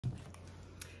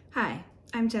Hi,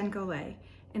 I'm Jen Golay,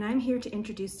 and I'm here to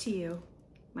introduce to you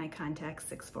my Contax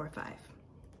 645.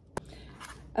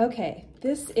 Okay,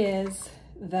 this is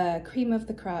the cream of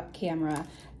the crop camera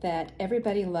that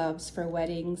everybody loves for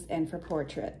weddings and for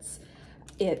portraits.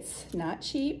 It's not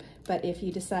cheap, but if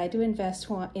you decide to invest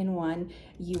in one,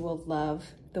 you will love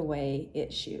the way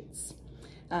it shoots.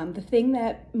 The thing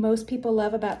that most people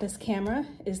love about this camera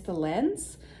is the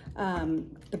lens.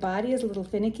 The body is a little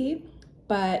finicky,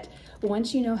 but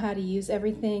once you know how to use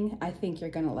everything, I think you're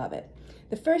gonna love it.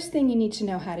 The first thing you need to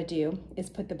know how to do is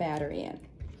put the battery in.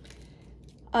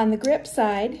 On the grip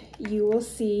side, you will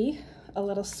see a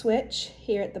little switch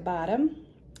here at the bottom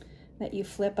that you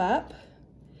flip up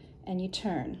and you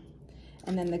turn,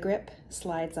 and then the grip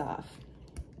slides off.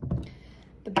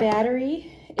 The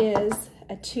battery is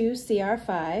a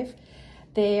 2CR5.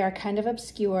 They are kind of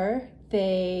obscure.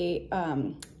 They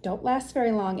don't last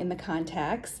very long in the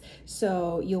Contax,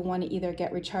 so you'll want to either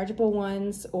get rechargeable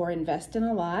ones or invest in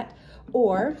a lot,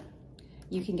 or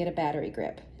you can get a battery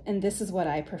grip, and this is what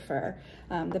I prefer.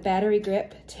 The battery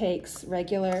grip takes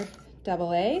regular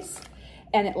AA's,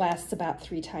 and it lasts about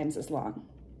 3 times as long.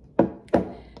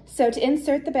 So to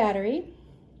insert the battery,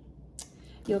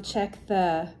 you'll check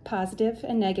the positive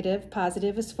and negative.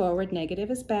 Positive is forward,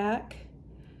 negative is back.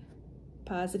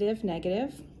 Positive,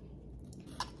 negative.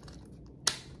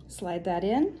 Slide that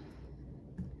in.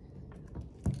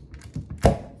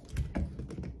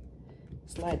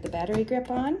 Slide the battery grip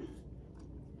on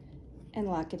and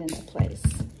lock it into place.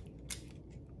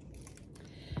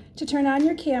 To turn on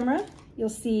your camera, you'll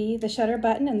see the shutter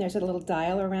button and there's a little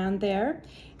dial around there.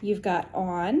 You've got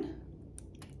on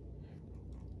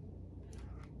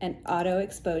and auto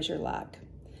exposure lock.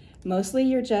 Mostly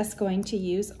you're just going to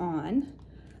use on.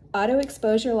 Auto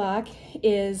exposure lock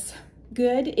is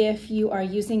good if you are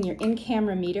using your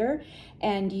in-camera meter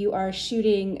and you are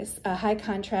shooting a high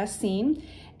contrast scene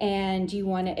and you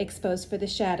want to expose for the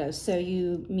shadows. So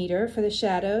you meter for the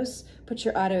shadows, put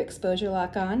your auto exposure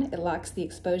lock on, it locks the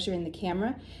exposure in the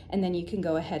camera, and then you can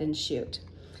go ahead and shoot.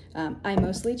 I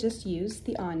mostly just use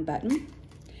the on button.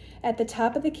 At the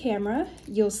top of the camera,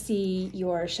 you'll see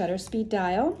your shutter speed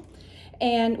dial.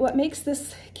 And what makes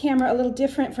this camera a little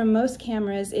different from most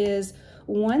cameras is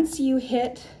once you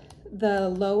hit the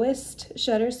lowest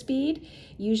shutter speed,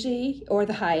 usually, or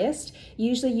the highest,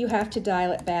 usually you have to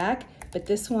dial it back, but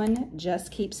this one just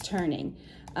keeps turning.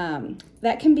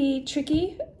 That can be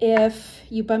tricky if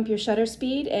you bump your shutter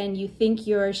speed and you think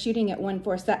you're shooting at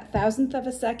 1/4,000th of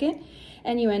a second,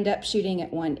 and you end up shooting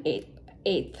at 1/8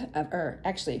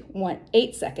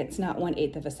 seconds, not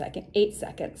 1/8 of a second, 8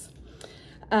 seconds.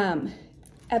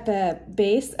 At the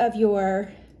base of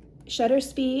your shutter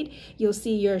speed, you'll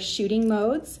see your shooting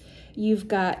modes. You've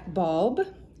got bulb,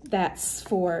 that's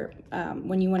for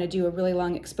when you want to do a really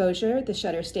long exposure, the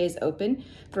shutter stays open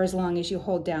for as long as you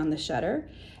hold down the shutter.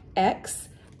 X,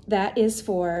 that is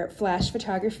for flash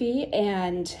photography,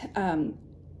 and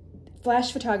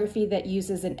flash photography that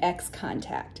uses an X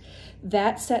contact.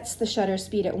 That sets the shutter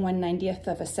speed at 1/90th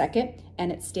of a second,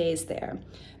 and it stays there.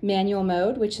 Manual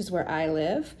mode, which is where I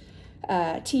live,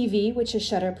 TV, which is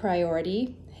shutter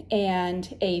priority,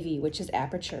 and AV, which is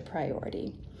aperture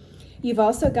priority. You've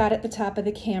also got at the top of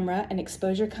the camera an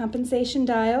exposure compensation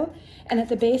dial, and at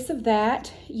the base of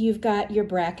that, you've got your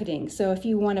bracketing. So if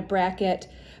you want to bracket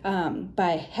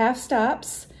by half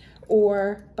stops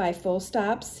or by full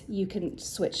stops, you can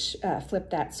switch,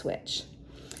 flip that switch.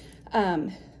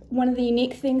 One of the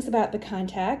unique things about the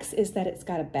Contax is that it's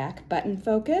got a back button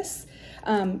focus.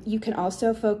 You can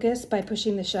also focus by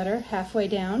pushing the shutter halfway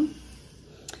down.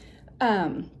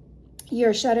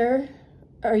 Your shutter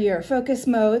or your focus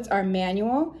modes are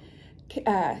manual,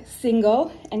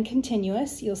 single, and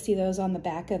continuous. You'll see those on the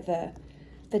back of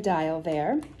the dial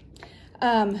there.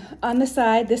 On the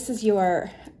side, this is your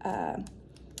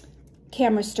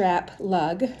camera strap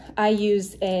lug. I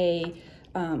use a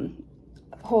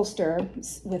holster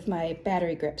with my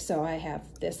battery grip, so I have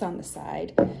this on the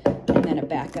side and then a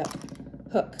backup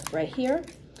hook right here.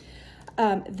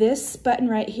 This button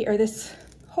right here, or this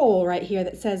hole right here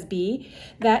that says B,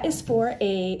 that is for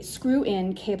a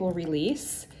screw-in cable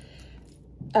release.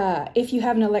 If you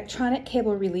have an electronic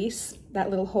cable release, that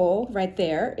little hole right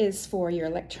there is for your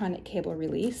electronic cable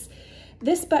release.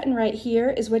 This button right here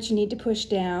is what you need to push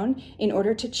down in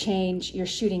order to change your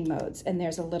shooting modes, and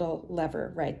there's a little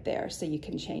lever right there so you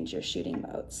can change your shooting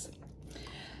modes.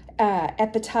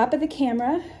 At the top of the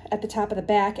camera, at the top of the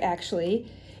back actually,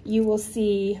 you will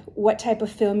see what type of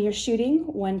film you're shooting,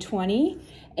 120,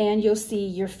 and you'll see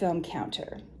your film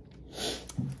counter.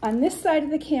 On this side of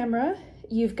the camera,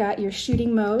 you've got your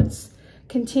shooting modes,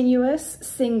 continuous,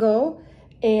 single,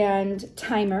 and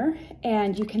timer,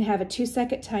 and you can have a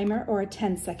 2-second timer or a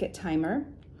 10-second timer.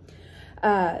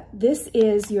 This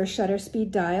is your shutter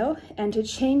speed dial, and to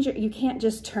change it, you can't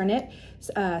just turn it.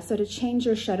 So to change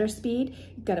your shutter speed,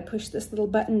 you've got to push this little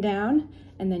button down,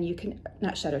 and then you can,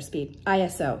 not shutter speed,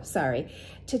 ISO, sorry.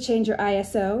 To change your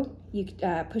ISO, you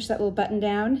push that little button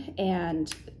down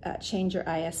and change your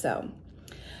ISO.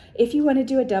 If you want to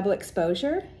do a double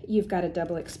exposure, you've got a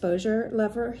double exposure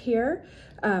lever here.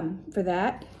 For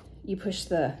that, you push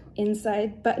the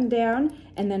inside button down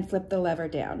and then flip the lever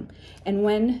down. And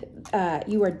when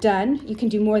you are done, you can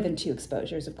do more than 2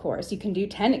 exposures, of course. You can do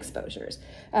 10 exposures.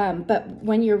 But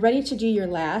when you're ready to do your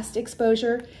last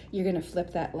exposure, you're going to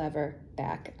flip that lever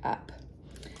back up.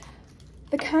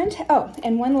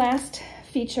 And one last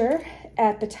feature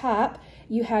at the top,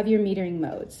 you have your metering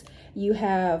modes. You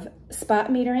have spot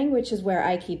metering, which is where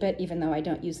I keep it, even though I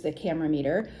don't use the camera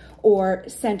meter, or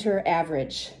center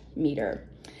average meter.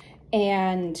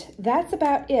 And that's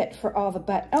about it for all the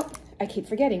I keep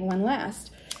forgetting one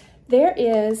last. There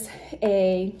is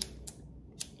a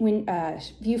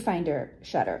viewfinder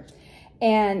shutter.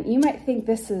 And you might think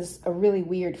this is a really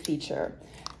weird feature.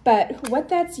 But what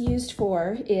that's used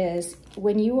for is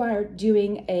when you are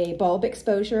doing a bulb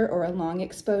exposure or a long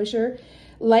exposure,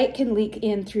 light can leak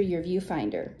in through your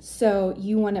viewfinder. So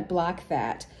you want to block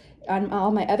that. On all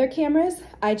my other cameras,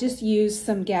 I just use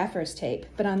some gaffer's tape.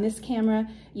 But on this camera,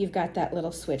 you've got that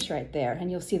little switch right there, and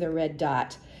you'll see the red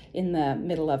dot in the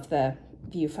middle of the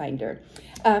viewfinder.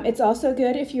 It's also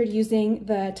good if you're using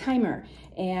the timer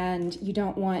and you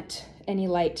don't want any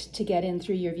light to get in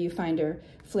through your viewfinder.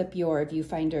 Flip your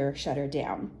viewfinder shutter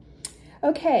down.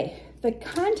 Okay, the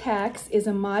Contax is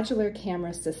a modular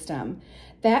camera system.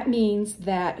 That means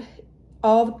that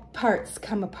all the parts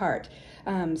come apart.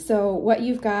 So what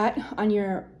you've got on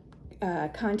your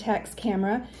Contax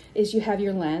camera is you have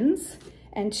your lens,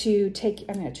 and to take,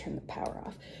 I'm going to turn the power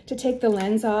off. To take the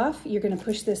lens off, you're going to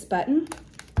push this button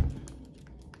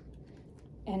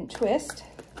and twist,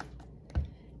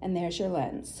 and there's your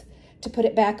lens. To put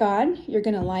it back on, you're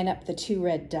going to line up the 2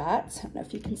 red dots. I don't know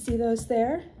if you can see those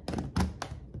there.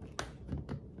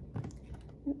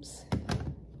 Oops.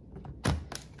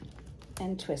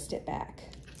 And twist it back.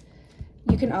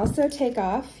 You can also take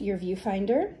off your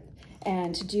viewfinder,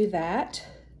 and to do that,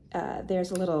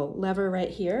 there's a little lever right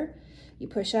here. You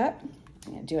push up.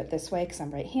 I'm going to do it this way because I'm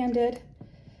right-handed,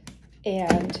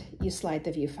 and you slide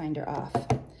the viewfinder off.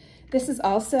 This is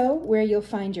also where you'll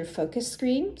find your focus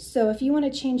screen. So if you want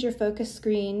to change your focus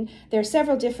screen, there are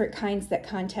several different kinds that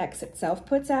Contax itself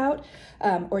puts out,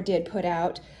 or did put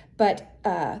out, but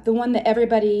the one that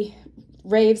everybody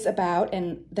raves about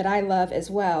and that I love as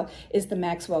well is the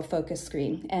Maxwell focus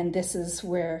screen, and this is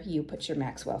where you put your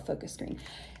Maxwell focus screen.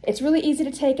 It's really easy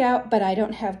to take out, but I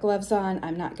don't have gloves on.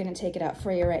 I'm not going to take it out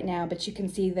for you right now, but you can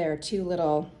see there are two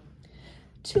little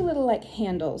like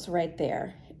handles right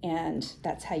there, and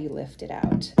that's how you lift it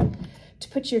out. To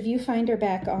put your viewfinder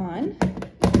back on,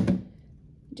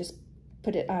 just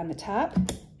put it on the top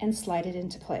and slide it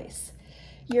into place.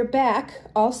 Your back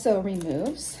also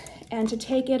removes, and to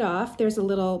take it off, there's a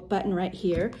little button right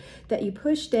here that you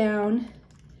push down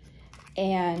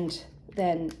and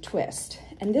then twist.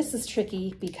 And this is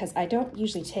tricky because I don't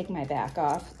usually take my back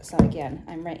off. So again,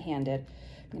 I'm right-handed.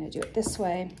 I'm gonna do it this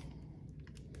way.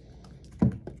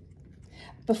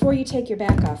 Before you take your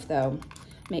back off though,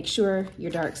 make sure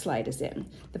your dark slide is in.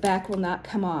 The back will not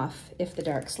come off if the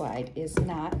dark slide is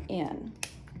not in.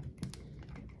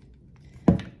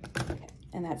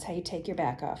 And that's how you take your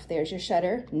back off. There's your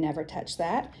shutter, never touch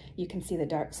that. You can see the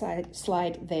dark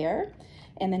slide there.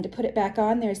 And then to put it back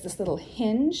on, there's this little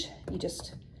hinge. You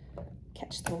just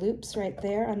catch the loops right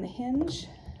there on the hinge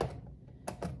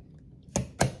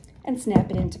and snap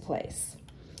it into place.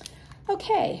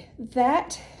 Okay,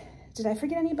 did I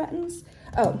forget any buttons?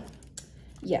 Oh,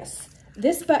 yes.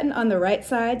 This button on the right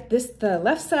side, the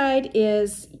left side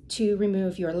is to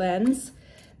remove your lens.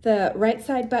 The right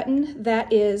side button,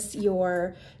 that is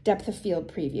your depth of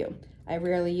field preview. I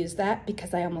rarely use that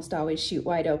because I almost always shoot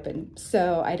wide open,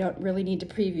 so I don't really need to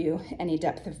preview any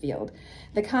depth of field.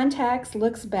 The Contax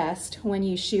looks best when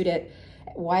you shoot it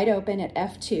wide open at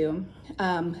f2.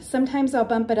 Sometimes I'll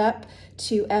bump it up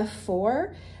to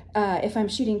f4 if I'm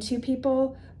shooting 2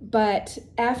 people, but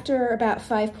after about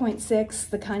 5.6,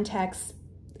 the Contax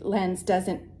lens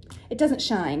doesn't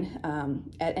shine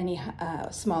at any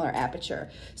smaller aperture.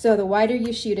 So the wider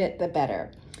you shoot it, the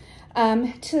better.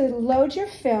 To load your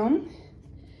film,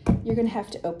 you're gonna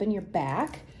have to open your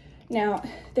back. Now,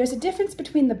 there's a difference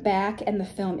between the back and the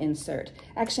film insert.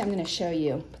 Actually, I'm gonna show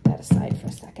you, put that aside for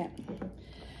a second.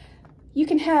 You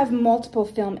can have multiple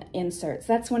film inserts.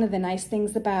 That's one of the nice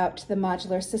things about the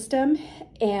modular system.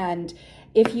 And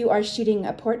if you are shooting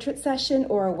a portrait session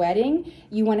or a wedding,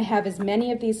 you want to have as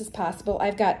many of these as possible.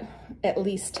 I've got at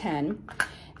least 10.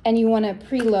 And you want to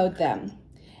preload them.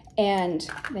 And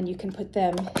then you can put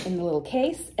them in the little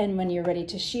case, and when you're ready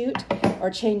to shoot or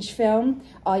change film,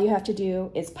 all you have to do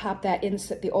is pop that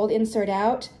insert, the old insert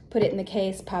out, put it in the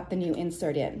case, pop the new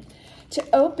insert in. To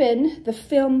open the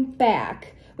film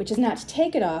back, which is not to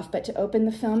take it off, but to open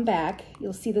the film back,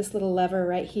 you'll see this little lever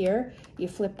right here. You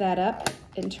flip that up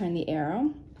and turn the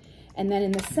arrow. And then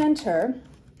in the center,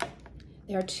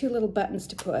 there are 2 little buttons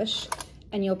to push,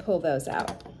 and you'll pull those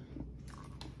out.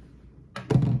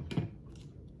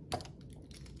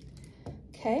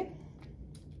 Okay.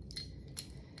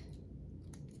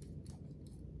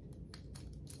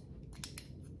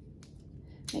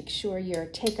 Make sure your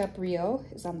take-up reel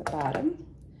is on the bottom.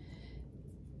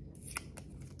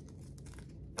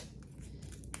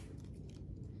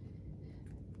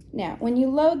 Now, when you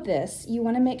load this, you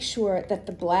want to make sure that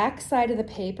the black side of the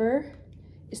paper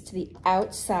is to the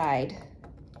outside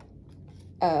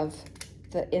of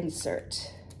the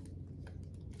insert.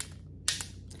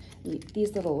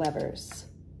 These little levers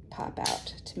pop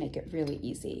out to make it really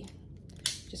easy.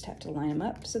 Just have to line them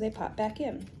up so they pop back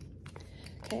in.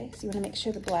 Okay, so you want to make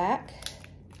sure the black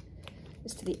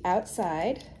is to the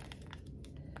outside.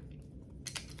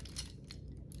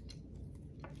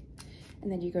 And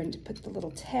then you're going to put the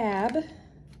little tab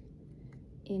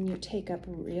in your take-up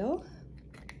reel.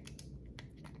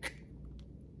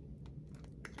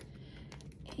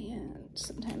 And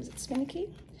sometimes it's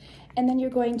finicky. And then you're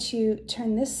going to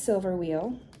turn this silver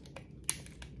wheel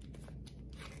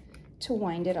to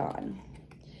wind it on.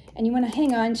 And you want to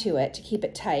hang on to it to keep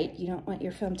it tight. You don't want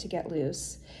your film to get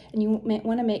loose. And you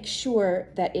want to make sure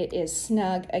that it is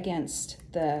snug against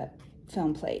the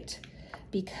film plate,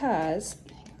 because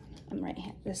I'm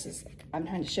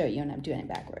trying to show you and I'm doing it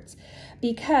backwards,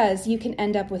 because you can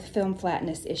end up with film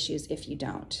flatness issues if you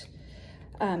don't.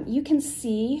 You can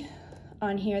see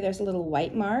on here there's a little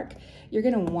white mark. You're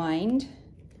going to wind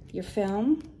your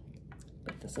film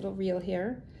with this little reel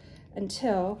here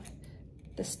until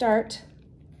the start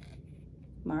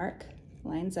mark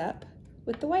lines up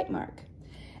with the white mark.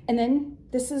 And then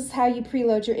this is how you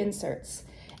preload your inserts.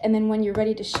 And then when you're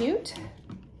ready to shoot,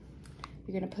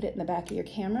 you're going to put it in the back of your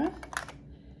camera,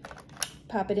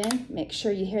 pop it in, make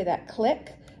sure you hear that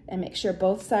click, and make sure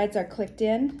both sides are clicked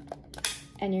in,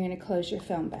 and you're going to close your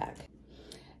film back.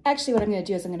 Actually, what I'm going to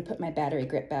do is I'm going to put my battery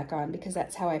grip back on, because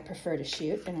that's how I prefer to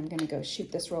shoot, and I'm going to go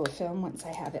shoot this roll of film once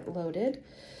I have it loaded.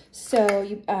 So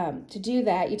to do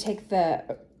that, you take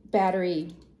the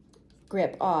battery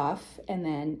grip off, and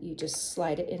then you just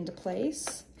slide it into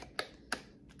place.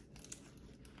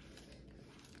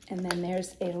 And then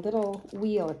there's a little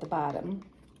wheel at the bottom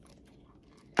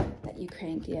that you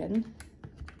crank in.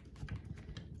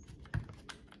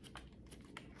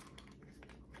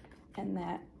 And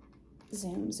that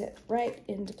zooms it right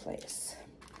into place.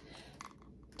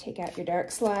 Take out your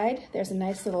dark slide. There's a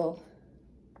nice little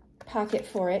pocket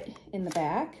for it in the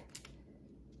back.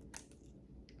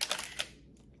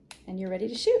 And you're ready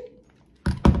to shoot.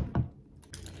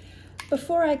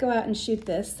 Before I go out and shoot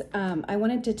this, I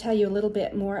wanted to tell you a little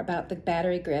bit more about the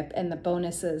battery grip and the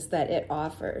bonuses that it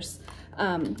offers.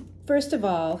 First of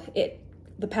all,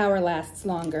 the power lasts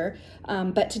longer,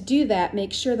 but to do that,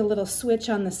 make sure the little switch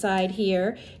on the side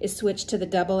here is switched to the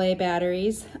AA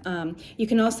batteries. You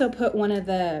can also put one of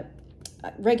the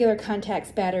regular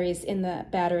Contax batteries in the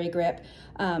battery grip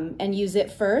and use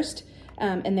it first,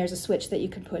 and there's a switch that you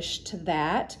can push to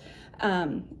that.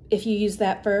 If you use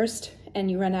that first and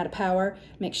you run out of power,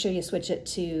 make sure you switch it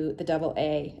to the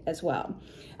AA as well.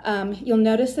 You'll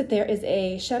notice that there is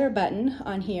a shutter button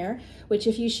on here, which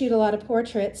if you shoot a lot of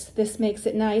portraits, this makes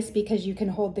it nice because you can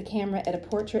hold the camera at a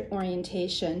portrait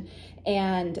orientation,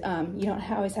 and you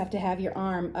don't always have to have your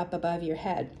arm up above your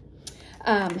head.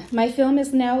 My film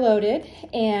is now loaded,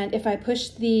 and if I push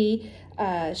the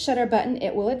shutter button,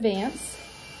 it will advance.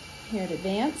 Here it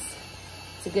advances.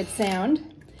 It's a good sound.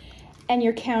 And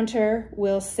your counter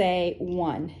will say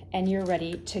 1, and you're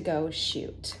ready to go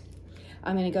shoot.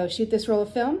 I'm going to go shoot this roll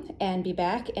of film and be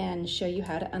back and show you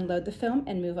how to unload the film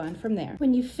and move on from there.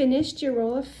 When you've finished your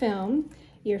roll of film,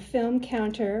 your film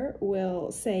counter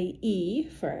will say E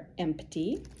for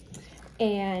empty,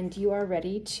 and you are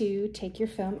ready to take your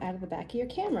film out of the back of your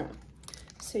camera.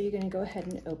 So you're going to go ahead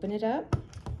and open it up,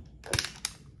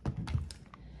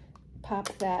 pop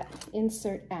that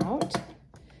insert out.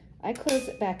 I close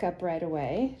it back up right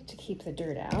away to keep the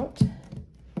dirt out.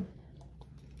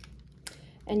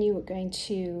 And you are going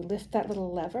to lift that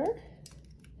little lever,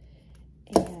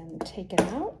 take it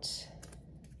out.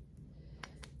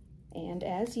 And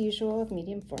as usual with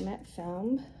medium format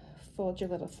film, fold your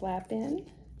little flap in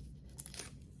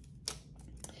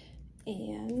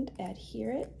and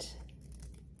adhere it.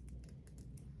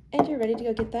 And you're ready to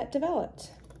go get that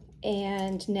developed.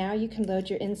 And now you can load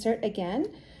your insert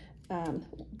again.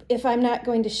 If I'm not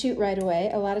going to shoot right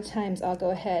away, a lot of times I'll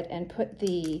go ahead and put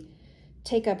the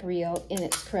take-up reel in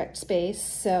its correct space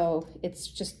so it's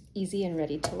just easy and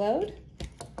ready to load.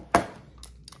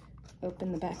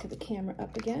 Open the back of the camera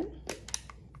up again.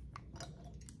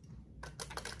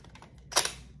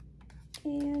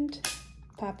 And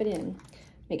pop it in.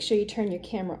 Make sure you turn your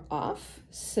camera off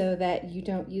so that you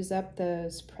don't use up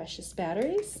those precious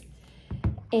batteries.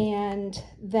 And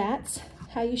that's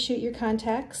how you shoot your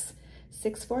Contax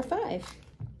 645.